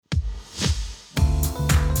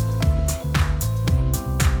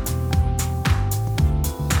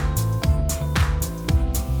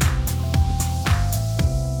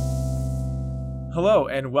Hello,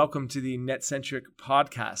 and welcome to the Netcentric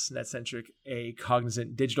podcast. Netcentric, a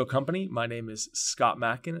cognizant digital company. My name is Scott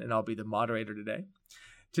Mackin, and I'll be the moderator today.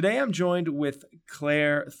 Today, I'm joined with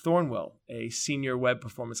Clare Thornewill, a senior web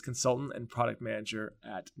performance consultant and product manager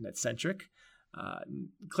at Netcentric.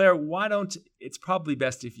 Clare, it's probably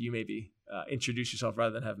best if you maybe introduce yourself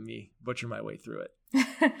rather than have me butcher my way through it.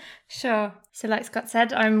 Sure. So like Scott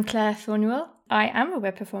said, I'm Clare Thornewill. I am a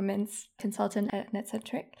web performance consultant at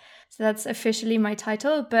Netcentric. So that's officially my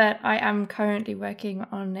title, but I am currently working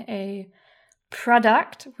on a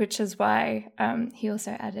product, which is why he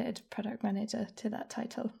also added product manager to that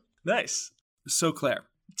title. Nice. So Clare,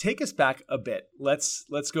 take us back a bit. Let's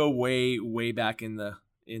go way back in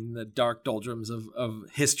the dark doldrums of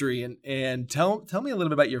history and tell me a little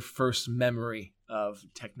bit about your first memory of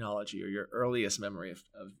technology or your earliest memory of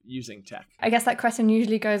using tech. I guess that question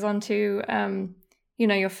usually goes on to,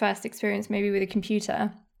 your first experience maybe with a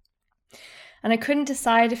computer. And I couldn't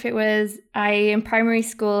decide if it was, in primary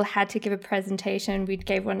school had to give a presentation. We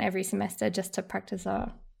gave one every semester just to practice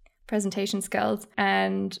our presentation skills.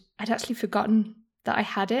 And I'd actually forgotten that I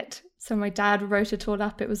had it. So my dad wrote it all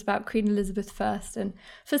up. It was about Queen Elizabeth I. And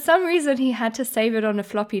for some reason, he had to save it on a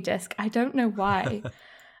floppy disk. I don't know why.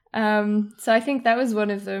 So I think that was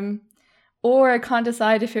one of them. Or I can't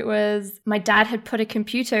decide if it was my dad had put a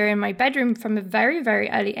computer in my bedroom from a very, very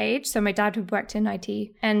early age. So my dad had worked in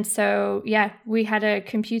IT. And so, we had a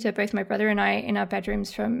computer, both my brother and I, in our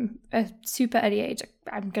bedrooms from a super early age.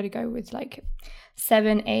 I'm going to go with like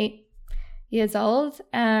 7, 8 years old,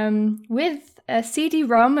 with a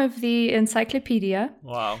CD-ROM of the encyclopedia.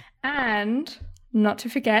 Wow. And, not to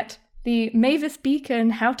forget, the Mavis Beacon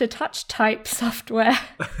how to touch type software.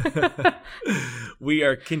 We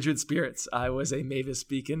are kindred spirits. I was a Mavis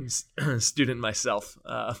Beacon student myself.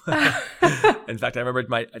 In fact, I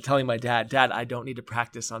remember telling my dad, I don't need to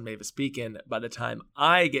practice on Mavis Beacon. By the time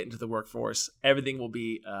I get into the workforce, everything will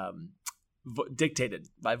be dictated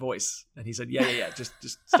by voice. And he said, yeah, just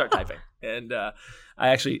start typing. And I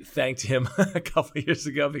actually thanked him a couple of years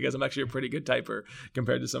ago because I'm actually a pretty good typer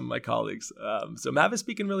compared to some of my colleagues. So Mavis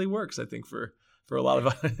Beacon really works, I think, for a lot of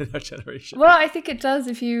us in our generation. Well, I think it does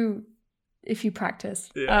if you practice.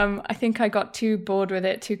 Yeah. I think I got too bored with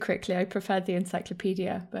it too quickly. I preferred the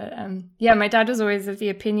encyclopedia. But my dad was always of the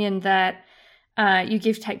opinion that you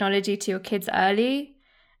give technology to your kids early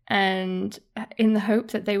and in the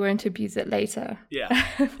hope that they won't abuse it later. Yeah,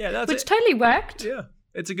 that's which totally worked. Yeah,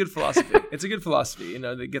 it's a good philosophy.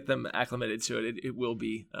 To get them acclimated to it. It will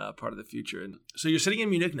be part of the future. And so you're sitting in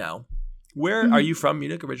Munich now. Where are you from,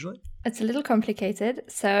 Munich originally? It's a little complicated.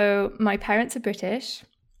 So my parents are British.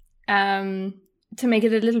 To make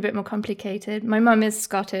it a little bit more complicated, my mum is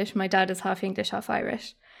Scottish. My dad is half English, half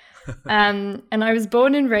Irish. And I was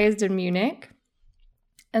born and raised in Munich.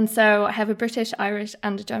 And so I have a British, Irish,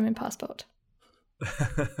 and a German passport.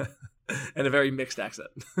 And a very mixed accent.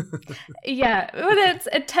 Yeah, well,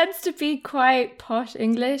 it tends to be quite posh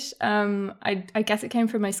English. I guess it came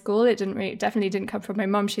from my school. It definitely didn't come from my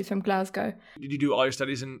mum. She's from Glasgow. Did you do all your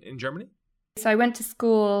studies in Germany? So I went to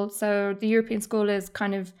school. So the European school is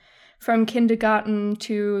kind of from kindergarten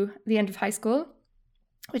to the end of high school,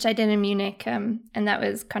 which I did in Munich. And that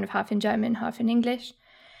was kind of half in German, half in English.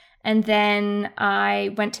 And then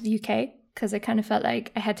I went to the UK because I kind of felt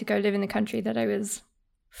like I had to go live in the country that I was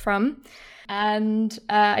from. And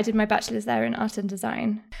I did my bachelor's there in art and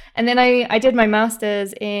design. And then I did my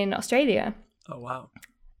master's in Australia. Oh, wow.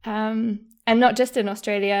 And not just in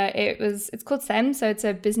Australia. It's called SEM. So it's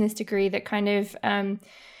a business degree that kind of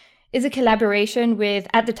is a collaboration with,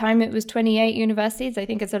 at the time it was 28 universities. I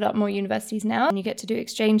think it's a lot more universities now. And you get to do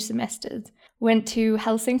exchange semesters. Went to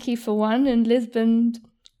Helsinki for one and Lisbon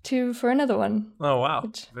for another one. Oh, wow.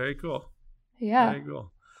 Very cool. Yeah. Very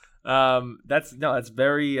cool. That's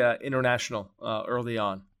very international early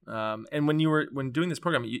on. And when doing this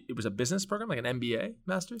program, it was a business program, like an MBA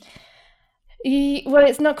master's? Well,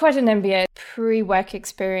 it's not quite an MBA, pre-work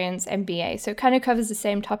experience MBA. So it kind of covers the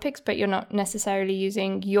same topics, but you're not necessarily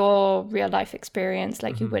using your real life experience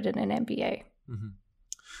like you would in an MBA. Mm-hmm.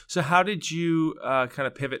 So how did you kind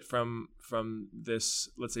of pivot from this,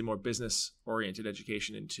 let's say, more business-oriented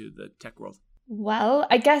education into the tech world? Well,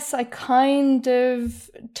 I guess I kind of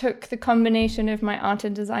took the combination of my art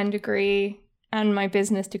and design degree and my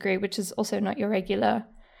business degree, which is also not your regular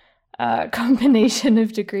combination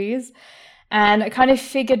of degrees. And I kind of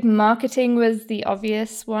figured marketing was the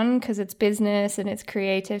obvious one because it's business and it's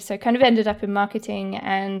creative. So I kind of ended up in marketing.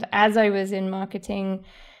 And as I was in marketing,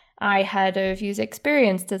 I had of user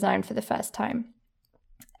experience design for the first time.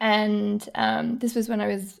 And this was when I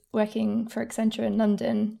was working for Accenture in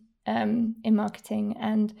London in marketing.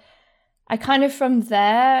 And I kind of from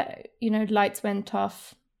there, lights went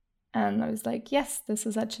off and I was like, yes, this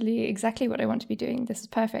is actually exactly what I want to be doing. This is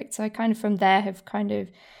perfect. So I kind of from there have kind of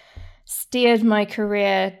steered my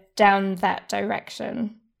career down that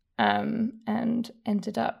direction, and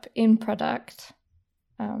ended up in product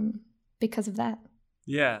because of that.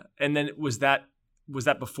 Yeah. And then was that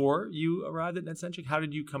before you arrived at Netcentric? How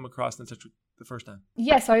did you come across Netcentric the first time?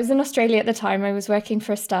 Yes, I was in Australia at the time. I was working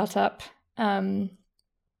for a startup.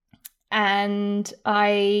 And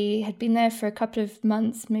I had been there for a couple of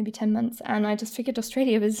months, maybe 10 months, and I just figured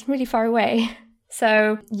Australia was really far away.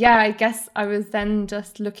 So yeah, I guess I was then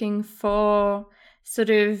just looking for sort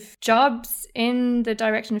of jobs in the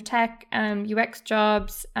direction of tech, UX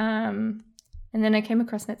jobs, and then I came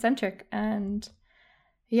across Netcentric, and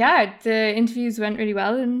yeah, the interviews went really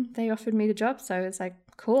well and they offered me the job. So I was like,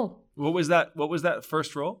 cool. What was that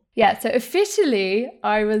first role? Yeah, so officially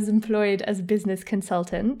I was employed as a business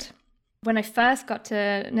consultant. When I first got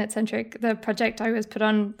to Netcentric, the project I was put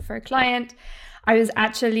on for a client, I was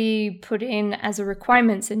actually put in as a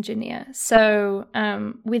requirements engineer. So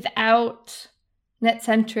without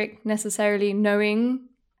Netcentric necessarily knowing,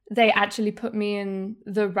 they actually put me in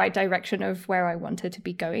the right direction of where I wanted to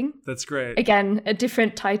be going. That's great. Again, a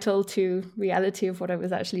different title to reality of what I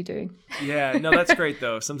was actually doing. Yeah, no, that's great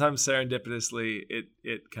though. Sometimes serendipitously,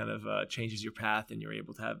 it kind of changes your path, and you're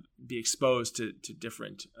able to be exposed to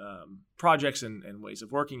different projects and ways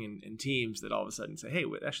of working in teams that all of a sudden say, hey,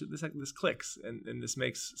 wait, actually this clicks, and this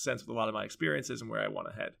makes sense with a lot of my experiences and where I want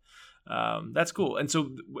to head. That's cool. And so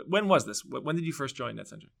when was this? When did you first join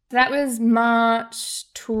Netcentric? That was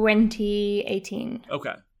March 2018.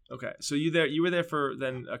 Okay. So you were there for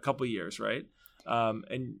then a couple of years, right?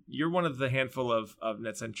 And you're one of the handful of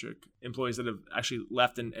Netcentric employees that have actually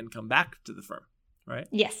left and come back to the firm, right?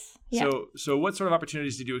 Yes. Yeah. So what sort of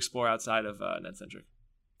opportunities did you explore outside of Netcentric?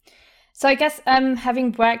 So I guess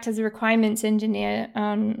having worked as a requirements engineer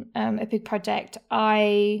on a big project,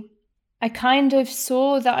 I kind of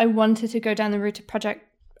saw that I wanted to go down the route of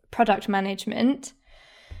product management.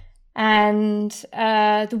 And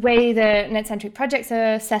the way the Netcentric projects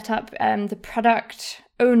are set up, the product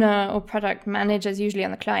owner or product manager is usually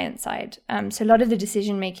on the client side. So a lot of the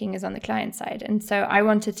decision making is on the client side. And so I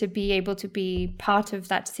wanted to be able to be part of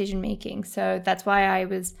that decision making. So that's why I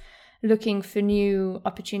was looking for new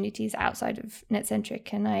opportunities outside of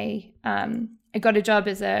Netcentric. And I got a job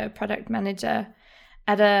as a product manager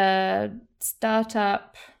at a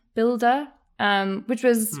startup builder, which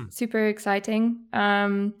was super exciting.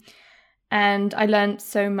 And I learned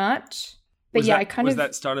so much. But was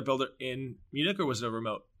that startup builder in Munich, or was it a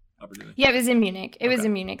remote opportunity? Yeah, it was in Munich. It was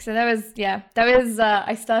in Munich. So that was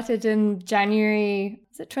I started in January,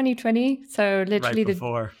 is it 2020? So literally right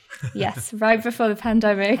before. Yes, right before the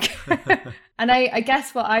pandemic. And I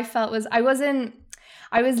guess what I felt was I was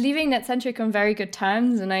leaving Netcentric on very good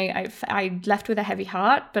terms, and I left with a heavy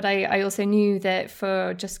heart, but I also knew that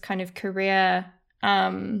for just kind of career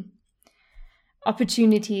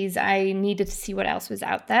opportunities, I needed to see what else was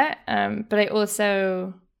out there. But I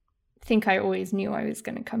also think I always knew I was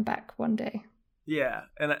going to come back one day. Yeah.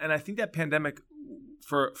 And I think that pandemic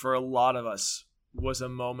for a lot of us was a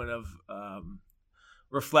moment of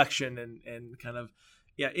reflection and kind of,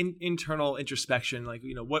 internal introspection, like,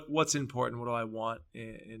 what's important, what do I want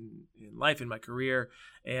in life, in my career,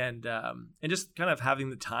 and just kind of having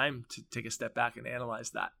the time to take a step back and analyze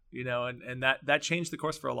that, and that changed the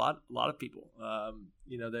course for a lot of people.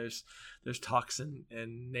 There's talks and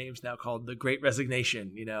names now called the Great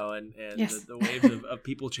Resignation, and yes. the waves of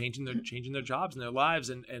people changing their jobs and their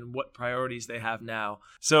lives and what priorities they have now.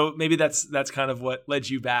 So maybe that's kind of what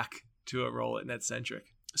led you back to a role at Netcentric.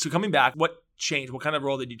 So coming back, what changed? What kind of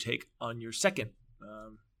role did you take on your second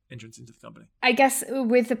entrance into the company? I guess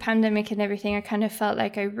with the pandemic and everything, I kind of felt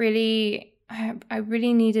like I missed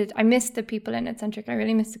the people in Netcentric. I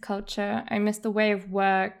really missed the culture. I missed the way of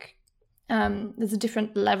work. There's a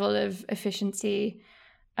different level of efficiency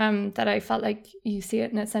that I felt like you see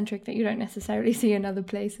at Netcentric that you don't necessarily see in other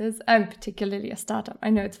places, particularly a startup.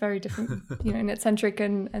 I know it's very different. Netcentric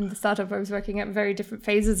and the startup I was working at very different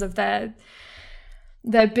phases of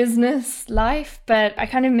their business life, but I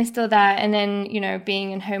kind of missed all that. And then, being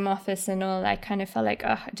in home office and all, I kind of felt like,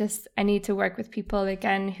 I need to work with people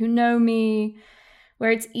again who know me, where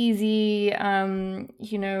it's easy, who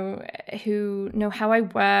know how I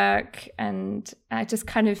work. And I just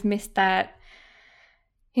kind of missed that.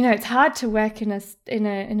 It's hard to work in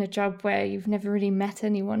a job where you've never really met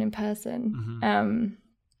anyone in person. Mm-hmm.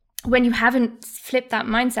 When you haven't flipped that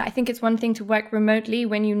mindset. I think it's one thing to work remotely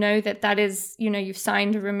when you know that is, you've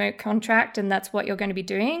signed a remote contract and that's what you're going to be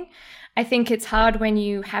doing. I think it's hard when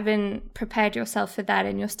you haven't prepared yourself for that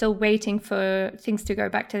and you're still waiting for things to go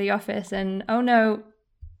back to the office and, oh no,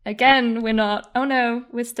 again, we're not. Oh no,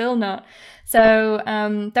 we're still not. So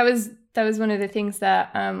that was one of the things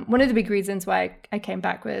that, one of the big reasons why I came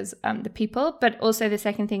back was the people. But also the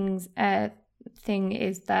second thing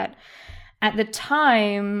is that at the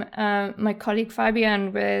time, my colleague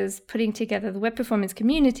Fabian was putting together the web performance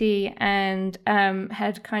community and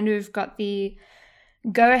had kind of got the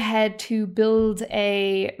go ahead to build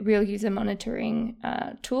a real user monitoring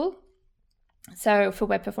tool. So for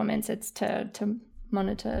web performance, it's to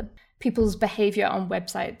monitor people's behavior on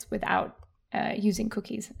websites without using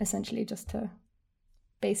cookies, essentially, just to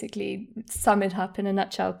basically sum it up in a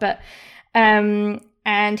nutshell. But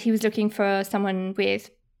and he was looking for someone with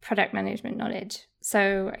product management knowledge.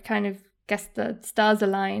 So I kind of guess the stars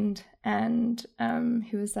aligned, and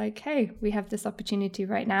he was like, hey, we have this opportunity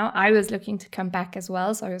right now. I was looking to come back as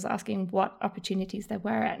well, so I was asking what opportunities there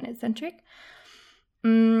were at Netcentric.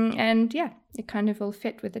 And yeah, it kind of all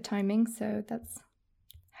fit with the timing, so that's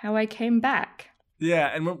how I came back. Yeah,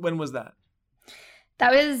 and when was that?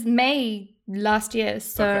 That was May last year,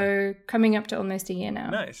 so coming up to almost a year now.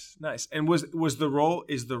 Nice. And is the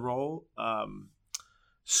role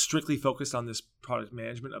strictly focused on this product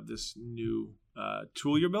management of this new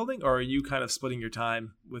tool you're building, or are you kind of splitting your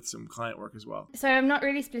time with some client work as well? So I'm not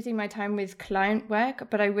really splitting my time with client work,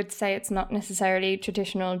 but I would say it's not necessarily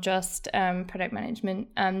traditional just product management.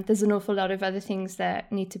 There's an awful lot of other things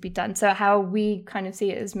that need to be done. So how we kind of see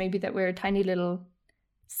it is maybe that we're a tiny little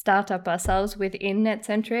startup ourselves within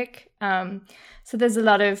Netcentric. So there's a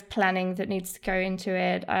lot of planning that needs to go into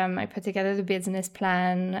it. I put together the business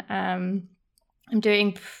plan. I'm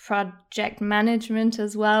doing project management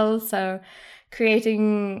as well. So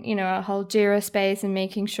creating, a whole Jira space and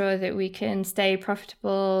making sure that we can stay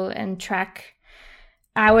profitable and track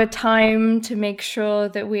our time to make sure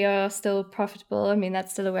that we are still profitable. I mean,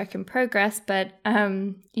 that's still a work in progress, but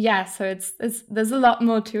so there's a lot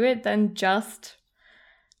more to it than just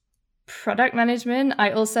product management.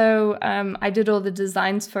 I also, I did all the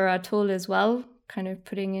designs for our tool as well, kind of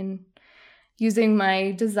using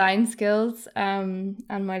my design skills and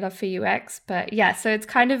my love for UX. But yeah, so it's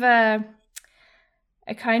kind of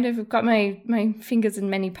I kind of got my fingers in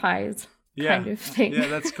many pies kind of thing. Yeah,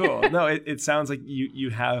 that's cool. No, it sounds like you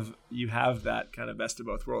have that kind of best of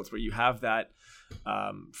both worlds, where you have that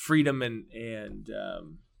freedom and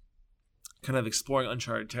kind of exploring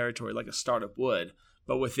uncharted territory like a startup would,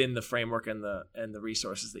 but within the framework and the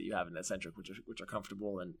resources that you have in Netcentric, which are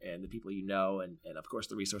comfortable, and the people and of course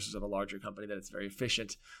the resources of a larger company, that it's very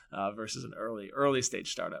efficient versus an early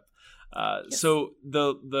stage startup. Yes. So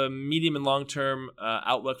the medium and long term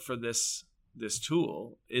outlook for this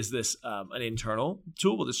tool, is this an internal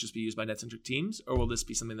tool? Will this just be used by Netcentric teams, or will this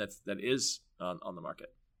be something that is on the market?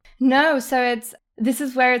 No, so this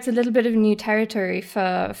is where it's a little bit of new territory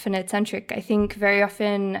for Netcentric. I think very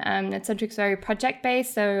often Netcentric's very project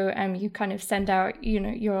based, so you kind of send out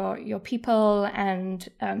your people and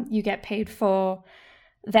you get paid for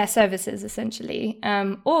their services essentially.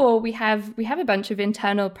 Or we have a bunch of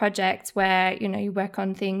internal projects where you work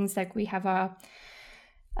on things like we have our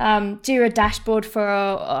Jira dashboard for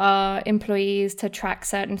our employees to track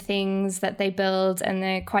certain things that they build, and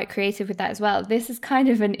they're quite creative with that as well. This is kind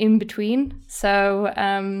of an in-between, so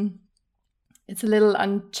it's a little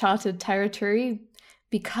uncharted territory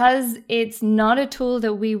because it's not a tool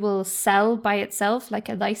that we will sell by itself, like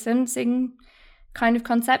a licensing kind of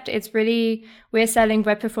concept. It's really, we're selling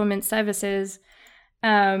web performance services,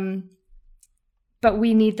 but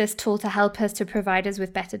we need this tool to help us to provide us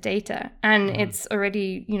with better data. And it's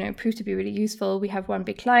already, proved to be really useful. We have one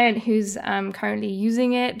big client who's currently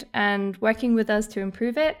using it and working with us to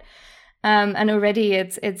improve it. And already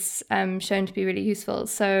it's shown to be really useful.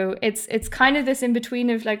 So it's kind of this in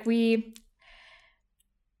between of like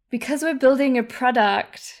because we're building a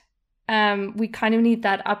product, we kind of need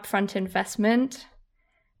that upfront investment.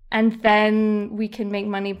 And then we can make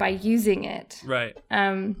money by using it. Right.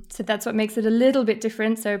 So that's what makes it a little bit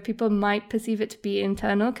different. So people might perceive it to be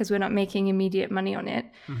internal because we're not making immediate money on it,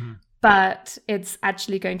 but it's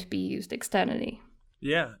actually going to be used externally.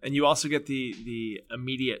 Yeah, and you also get the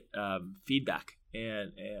immediate feedback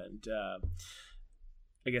and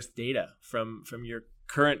I guess data from your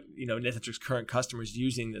current, Netcentric's current customers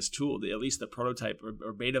using this tool, at least the prototype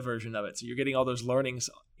or beta version of it. So you're getting all those learnings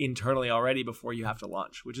internally already before you have to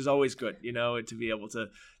launch, which is always good, to be able to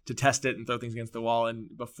test it and throw things against the wall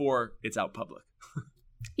and before it's out public.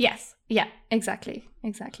 Yes. Yeah, exactly.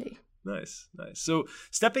 Nice. So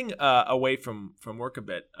stepping away from work a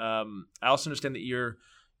bit, I also understand that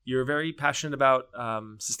you're very passionate about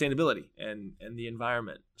sustainability and the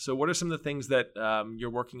environment. So what are some of the things that you're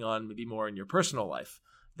working on, maybe more in your personal life,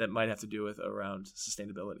 that might have to do with around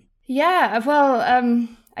sustainability? Yeah, well,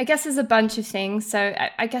 I guess there's a bunch of things. So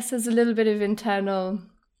I guess there's a little bit of internal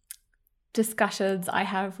discussions I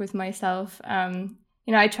have with myself.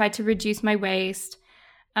 I try to reduce my waste.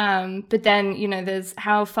 But then, there's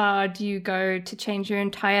how far do you go to change your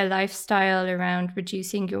entire lifestyle around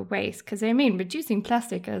reducing your waste? Because reducing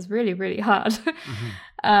plastic is really, really hard.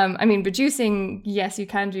 Reducing, yes, you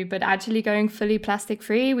can do, but actually going fully plastic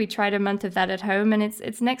free, we tried a month of that at home, and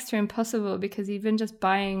it's next to impossible, because even just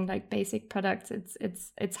buying like basic products,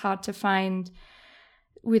 it's hard to find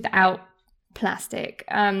without plastic.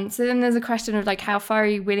 So then there's a question of like, how far are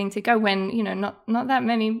you willing to go when, not that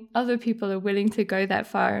many other people are willing to go that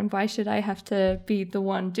far, and why should I have to be the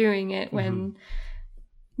one doing it when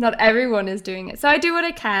not everyone is doing it? So I do what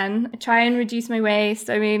I can. I try and reduce my waste.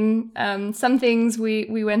 Some things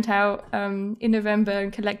we went out in November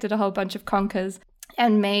and collected a whole bunch of conkers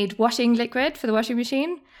and made washing liquid for the washing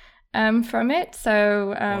machine from it.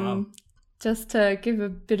 So wow. Just to give a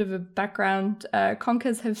bit of a background,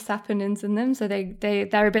 conkers have saponins in them, so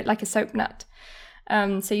they're a bit like a soap nut.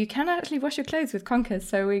 So you can actually wash your clothes with conkers.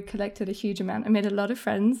 So we collected a huge amount. I made a lot of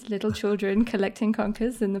friends, little children collecting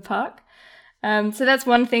conkers in the park. So that's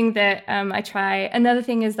one thing that I try. Another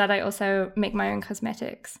thing is that I also make my own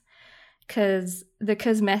cosmetics, because the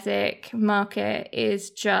cosmetic market is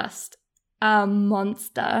just a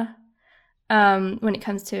monster. When it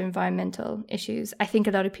comes to environmental issues, I think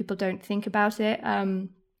a lot of people don't think about it.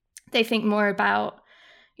 They think more about,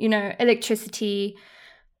 electricity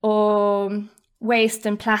or waste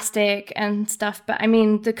and plastic and stuff. But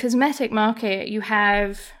the cosmetic market, you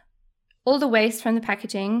have all the waste from the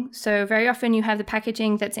packaging. So very often you have the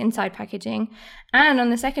packaging that's inside packaging. And on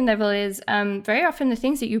the second level is very often the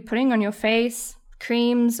things that you're putting on your face,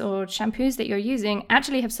 creams or shampoos that you're using,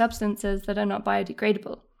 actually have substances that are not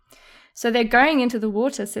biodegradable. So they're going into the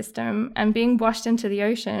water system and being washed into the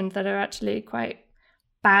ocean that are actually quite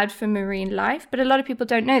bad for marine life. But a lot of people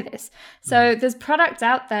don't know this. So there's products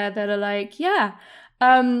out there that are like,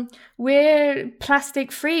 we're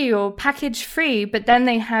plastic free or package free, but then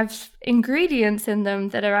they have ingredients in them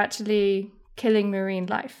that are actually killing marine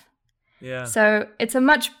life. Yeah. So it's a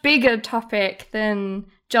much bigger topic than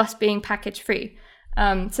just being package free.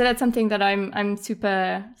 So that's something that I'm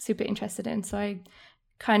super, super interested in. So I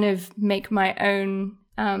kind of make my own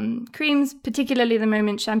creams, particularly at the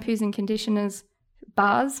moment, shampoos and conditioners,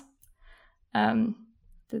 bars.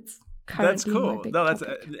 That's cool. My big no, that's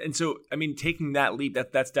topic. And so taking that leap,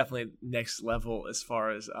 that's definitely next level as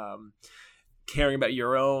far as caring about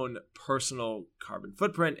your own personal carbon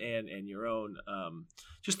footprint and your own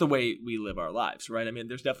just the way we live our lives, right?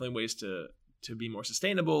 There's definitely ways to be more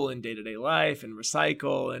sustainable in day-to-day life and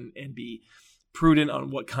recycle and be prudent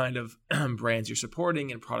on what kind of brands you're supporting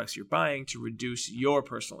and products you're buying to reduce your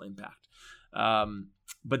personal impact.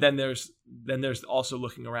 But then there's also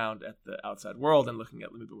looking around at the outside world and looking at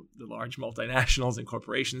the large multinationals and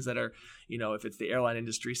corporations that are, if it's the airline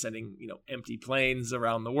industry, sending, empty planes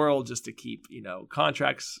around the world just to keep,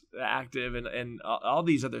 contracts active and all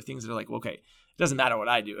these other things that are like, okay, it doesn't matter what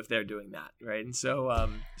I do if they're doing that, right? And so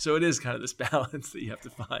it is kind of this balance that you have to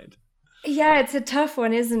find. Yeah, it's a tough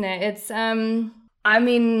one, isn't it? It's,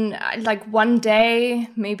 like one day,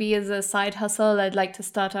 maybe as a side hustle, I'd like to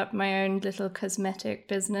start up my own little cosmetic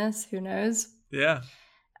business. Who knows? Yeah.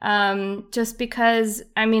 Just because,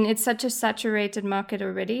 it's such a saturated market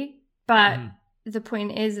already. But the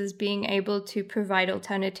point is being able to provide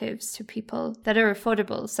alternatives to people that are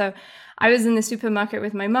affordable. So I was in the supermarket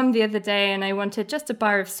with my mum the other day and I wanted just a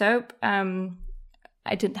bar of soap.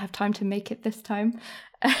 I didn't have time to make it this time.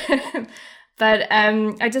 But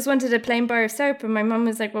I just wanted a plain bar of soap, and my mum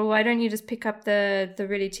was like, well, why don't you just pick up the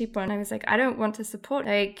really cheap one? I was like, I don't want to support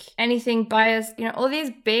like anything biased, all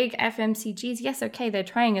these big FMCGs. Yes, okay, they're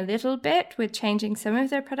trying a little bit with changing some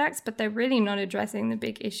of their products, but they're really not addressing the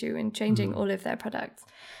big issue in changing all of their products.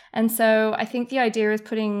 And so I think the idea is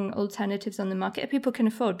putting alternatives on the market that people can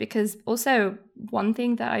afford, because also one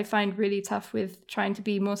thing that I find really tough with trying to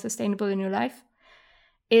be more sustainable in your life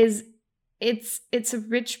is it's a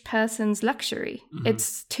rich person's luxury.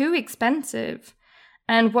 It's too expensive.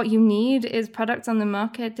 And what you need is products on the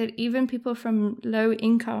market that even people from low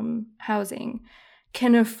income housing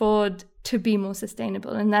can afford to be more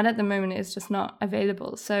sustainable. And that at the moment is just not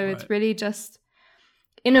available. So It's really just,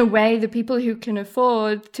 in a way, the people who can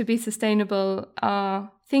afford to be sustainable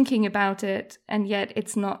are thinking about it, and yet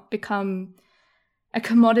it's not become a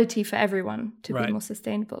commodity for everyone to be more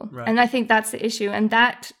sustainable. And I think that's the issue. And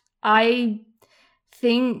that I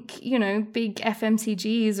think, big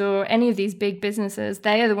FMCGs or any of these big businesses,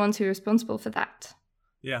 they are the ones who are responsible for that.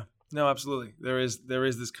 Yeah, no, absolutely. There is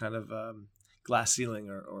this kind of glass ceiling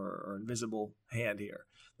or invisible hand here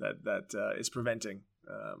that is preventing,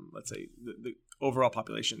 let's say, the overall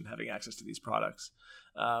population having access to these products.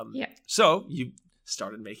 So you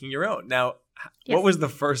started making your own. Now, What was the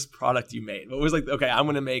first product you made? What was like, okay, I'm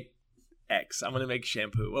going to make X. I'm going to make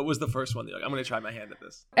shampoo. What was the first one? Like, I'm going to try my hand at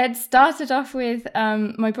this. It started off with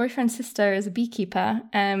my boyfriend's sister is a beekeeper,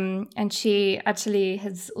 and she actually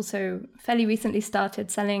has also fairly recently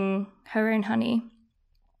started selling her own honey.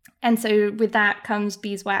 And so with that comes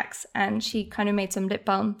beeswax, and she kind of made some lip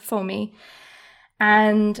balm for me.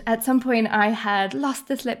 And at some point I had lost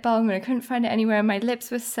this lip balm and I couldn't find it anywhere. My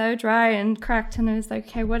lips were so dry and cracked, and I was like,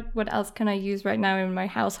 okay, what else can I use right now in my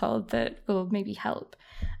household that will maybe help?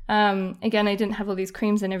 Again, I didn't have all these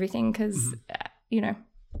creams and everything because,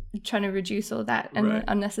 trying to reduce all that and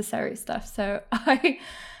unnecessary stuff. So I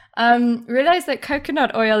realized that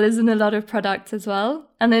coconut oil is in a lot of products as well,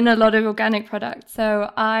 and in a lot of organic products.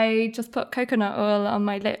 So I just put coconut oil on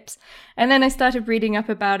my lips, and then I started reading up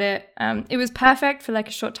about it. It was perfect for like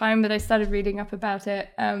a short time, but I started reading up about it,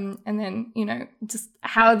 and then just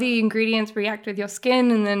how the ingredients react with your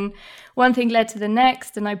skin, and then one thing led to the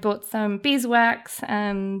next, and I bought some beeswax,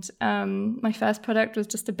 and my first product was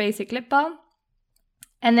just a basic lip balm.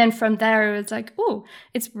 And then from there, it was like, oh,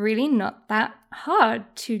 it's really not that hard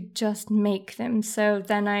to just make them. So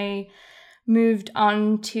then I moved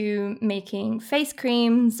on to making face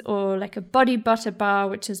creams, or like a body butter bar,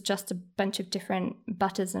 which is just a bunch of different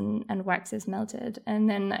butters and waxes melted. And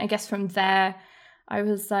then I guess from there, I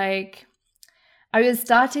was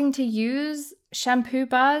starting to use shampoo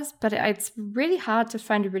bars, but it's really hard to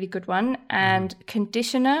find a really good one. And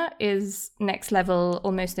conditioner is next level,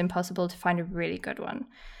 almost impossible to find a really good one.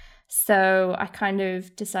 So I kind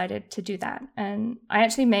of decided to do that. And I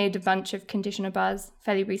actually made a bunch of conditioner bars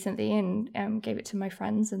fairly recently and gave it to my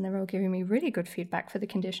friends, and they're all giving me really good feedback for the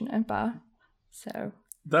conditioner bar. So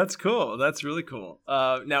that's cool. That's really cool.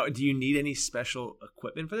 Now, do you need any special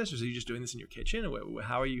equipment for this, or are you just doing this in your kitchen? Or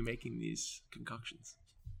how are you making these concoctions?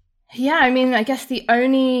 Yeah, I mean, I guess the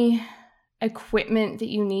only equipment that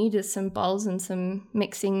you need is some bowls and some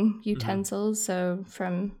mixing utensils. So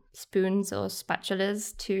from spoons or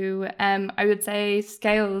spatulas to, I would say,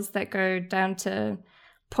 scales that go down to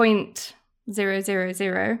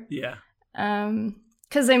 0.000. Yeah.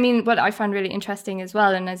 Because I mean, what I find really interesting as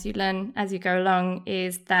well, and as you learn as you go along,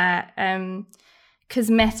 is that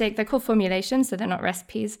cosmetic, they're called formulations, so they're not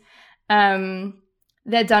recipes.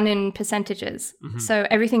 They're done in percentages. So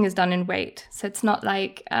everything is done in weight. So it's not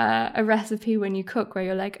like a recipe when you cook where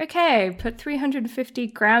you're like, okay, put 350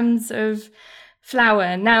 grams of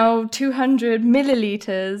flour, now 200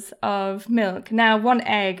 milliliters of milk, now 1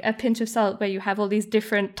 egg, a pinch of salt, where you have all these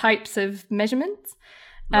different types of measurements.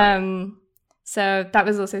 Right. So that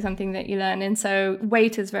was also something that you learn. And so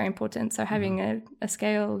weight is very important. So having a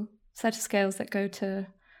scale, set of scales that go to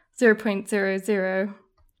 0.00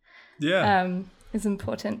 is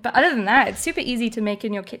important. But other than that, it's super easy to make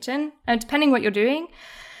in your kitchen. And depending what you're doing,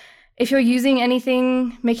 if you're using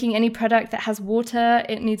anything, making any product that has water,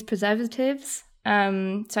 it needs preservatives.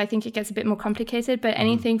 So I think it gets a bit more complicated. But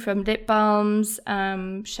anything from lip balms,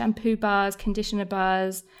 shampoo bars, conditioner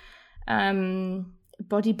bars,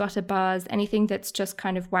 body butter bars, anything that's just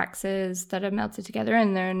kind of waxes that are melted together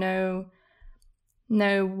and there are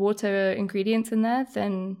no water ingredients in there,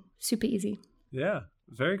 then super easy. Yeah.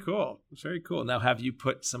 Very cool. Very cool. Now, have you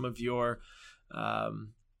put some of your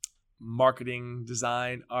marketing,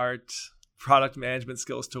 design, art, product management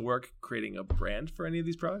skills to work creating a brand for any of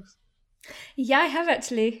these products? Yeah, I have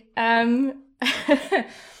actually. It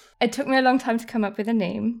took me a long time to come up with a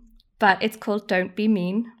name, but it's called Don't Be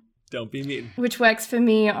Mean. Don't be mean. Which works for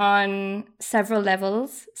me on several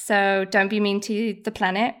levels. So don't be mean to the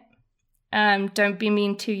planet. Don't be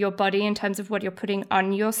mean to your body in terms of what you're putting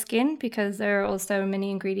on your skin, because there are also many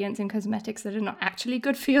ingredients in cosmetics that are not actually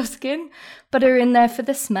good for your skin, but are in there for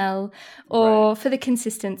the smell or for the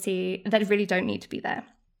consistency that really don't need to be there.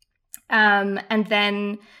 And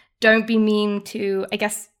then don't be mean to, I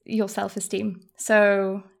guess, your self-esteem.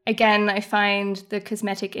 So again, I find the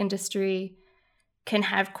cosmetic industry can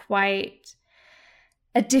have quite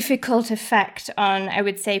a difficult effect on, I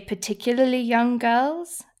would say, particularly young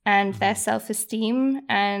girls and their self-esteem.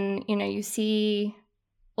 And, you see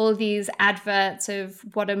all these adverts of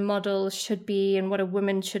what a model should be and what a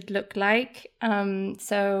woman should look like.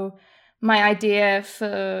 So my idea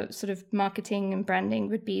for sort of marketing and branding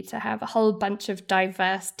would be to have a whole bunch of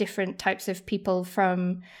diverse, different types of people,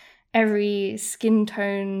 from every skin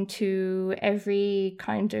tone to every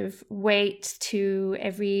kind of weight to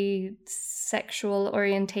every sexual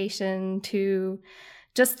orientation to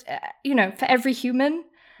just, for every human.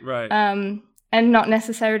 Right. And not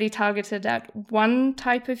necessarily targeted at one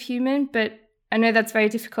type of human. But I know that's very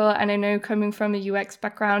difficult. And I know coming from a UX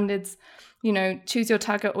background, it's, choose your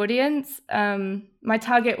target audience. My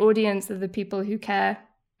target audience are the people who care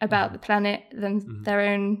about the planet, their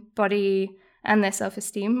own body, and their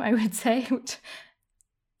self-esteem, I would say, which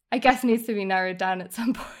I guess needs to be narrowed down at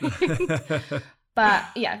some point. But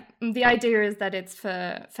yeah, the idea is that it's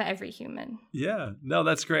for every human. Yeah, no,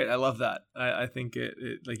 that's great. I love that. I think it,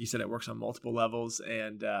 like you said, it works on multiple levels,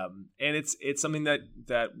 and it's something that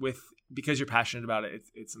because you're passionate about it,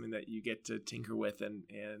 it's something that you get to tinker with and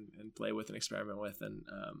play with and experiment with, and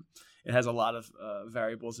it has a lot of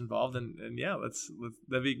variables involved, and yeah,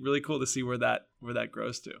 that'd be really cool to see where that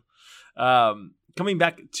grows to. Coming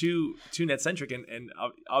back to Netcentric and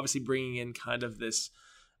obviously bringing in kind of this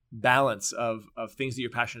balance of things that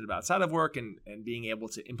you're passionate about outside of work and being able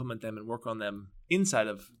to implement them and work on them inside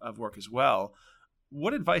of work as well.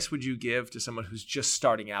 What advice would you give to someone who's just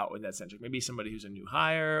starting out with Netcentric? Maybe somebody who's a new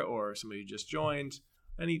hire or somebody who just joined.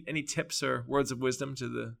 Any tips or words of wisdom to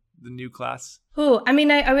the new class? Oh, I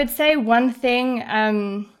mean, I would say one thing,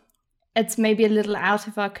 it's maybe a little out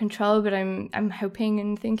of our control, but I'm hoping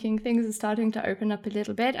and thinking things are starting to open up a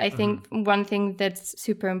little bit. I think one thing that's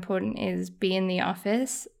super important is be in the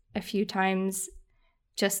office a few times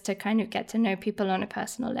just to kind of get to know people on a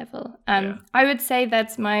personal level. I would say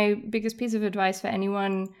that's my biggest piece of advice for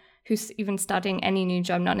anyone who's even starting any new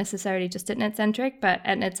job, not necessarily just at Netcentric, but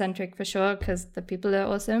at Netcentric for sure, because the people are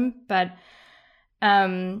awesome. But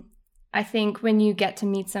I think when you get to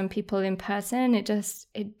meet some people in person,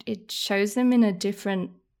 it shows them in a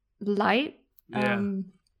different light. Yeah.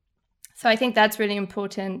 So I think that's really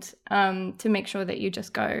important, to make sure that you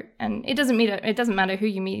just go. And it doesn't matter who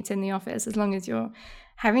you meet in the office, as long as you're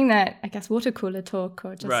having that, I guess, water cooler talk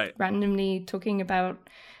or just randomly talking about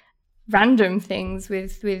random things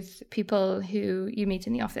with people who you meet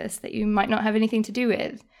in the office that you might not have anything to do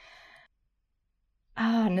with.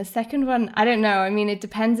 And the second one, I don't know. I mean, it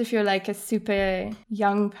depends if you're like a super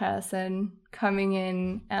young person coming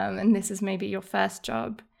in, and this is maybe your first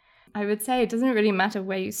job. I would say it doesn't really matter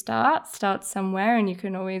where you start somewhere, and you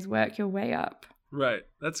can always work your way up. Right.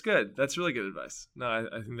 That's good. That's really good advice. No,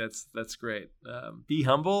 I think that's great. Be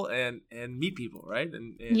humble and meet people, right?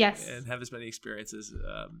 And yes. And have as many experiences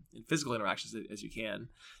in physical interactions as you can.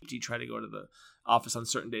 Do you try to go to the office on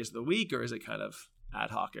certain days of the week, or is it kind of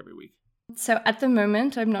ad hoc every week? So at the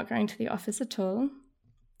moment, I'm not going to the office at all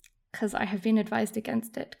because I have been advised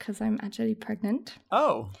against it because I'm actually pregnant.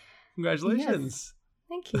 Oh, congratulations. Yes.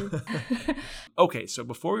 Thank you. Okay, so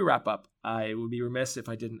before we wrap up, I would be remiss if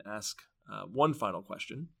I didn't ask one final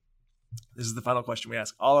question. This is the final question we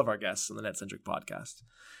ask all of our guests on the Netcentric podcast,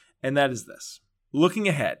 and that is this. Looking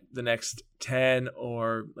ahead the next 10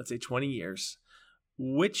 or let's say 20 years,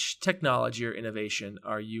 which technology or innovation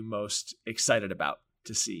are you most excited about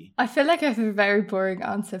to see? I feel like I have a very boring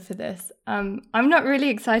answer for this. I'm not really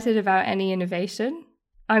excited about any innovation.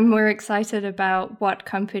 I'm more excited about what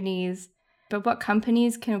big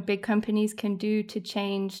companies can do to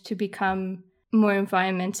change to become more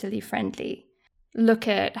environmentally friendly. Look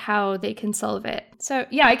at how they can solve it. So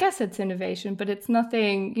yeah, I guess it's innovation, but it's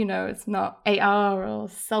nothing, it's not AR or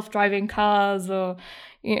self-driving cars or,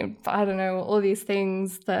 I don't know, all these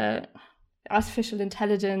things that artificial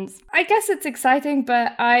intelligence. I guess it's exciting,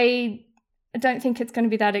 but I don't think it's going to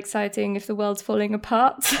be that exciting if the world's falling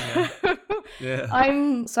apart. Yeah.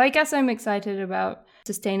 I guess I'm excited about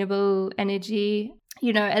sustainable energy.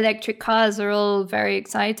 Electric cars are all very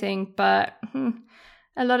exciting, but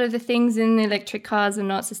a lot of the things in electric cars are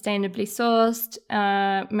not sustainably sourced.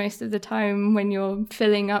 Most of the time when you're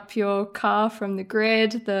filling up your car from the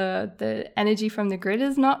grid, the energy from the grid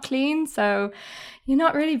is not clean. So you're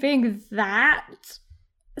not really being that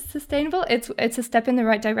sustainable. It's a step in the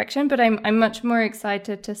right direction, but I'm much more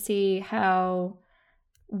excited to see how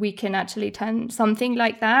we can actually turn something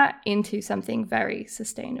like that into something very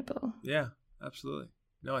sustainable. Yeah, absolutely.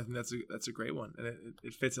 No, I think that's a great one, and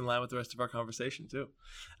it fits in line with the rest of our conversation too.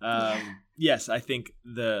 Yes, I think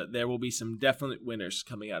there will be some definite winners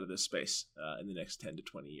coming out of this space in the next 10 to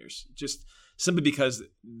 20 years. Just simply because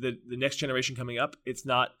the next generation coming up, it's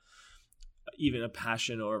not even a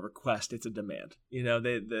passion or a request, it's a demand. You know,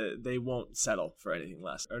 they won't settle for anything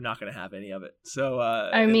less, or not going to have any of it. So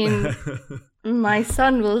I mean, my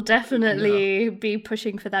son will definitely be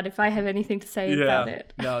pushing for that if I have anything to say about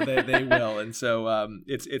it. No, they will. And so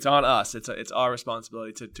it's on us. It's our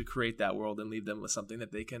responsibility to create that world and leave them with something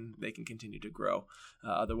that they can continue to grow.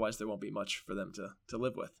 Otherwise, there won't be much for them to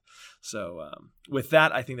live with. So with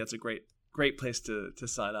that, I think that's a great place to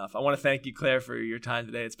sign off. I want to thank you, Claire, for your time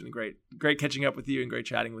today. It's been great catching up with you and great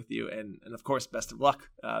chatting with you. And of course, best of luck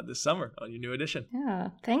this summer on your new edition. Yeah,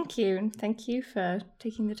 thank you. And thank you for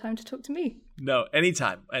taking the time to talk to me. No,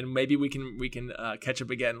 anytime. And maybe we can catch up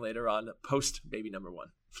again later on post baby number 1.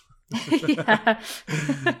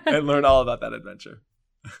 And learn all about that adventure.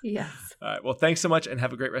 Yes. All right. Well, thanks so much and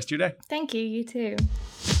have a great rest of your day. Thank you. You too.